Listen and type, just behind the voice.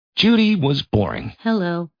Judy was boring.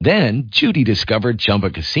 Hello. Then Judy discovered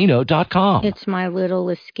ChumbaCasino.com. It's my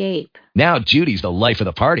little escape. Now Judy's the life of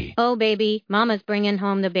the party. Oh, baby, mama's bringing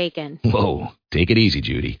home the bacon. Whoa, take it easy,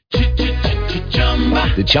 Judy.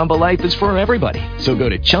 The Chumba life is for everybody. So go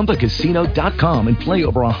to ChumbaCasino.com and play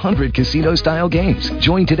over 100 casino-style games.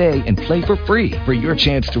 Join today and play for free for your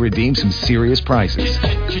chance to redeem some serious prizes.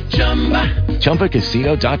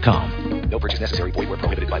 ChumbaCasino.com. No purchase necessary. Void where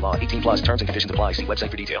prohibited by law. 18 plus terms and conditions apply. See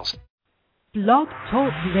website for details. Blog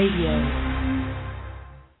Talk Radio.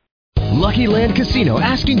 Lucky Land Casino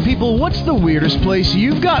asking people, what's the weirdest place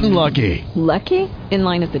you've gotten lucky? Lucky? In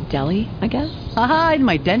line at the deli, I guess? Aha, in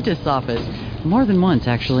my dentist's office. More than once,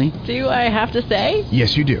 actually. Do I have to say?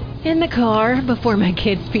 Yes, you do. In the car before my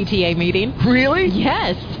kids' PTA meeting. Really?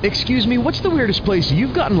 Yes. Excuse me, what's the weirdest place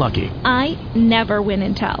you've gotten lucky? I never win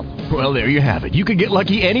and tell. Well, there you have it. You can get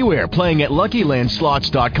lucky anywhere, playing at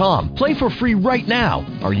LuckyLandSlots.com. Play for free right now.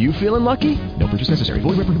 Are you feeling lucky? No purchase necessary.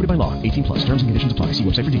 Void where prohibited by law. 18 plus. Terms and conditions apply. See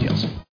website for details.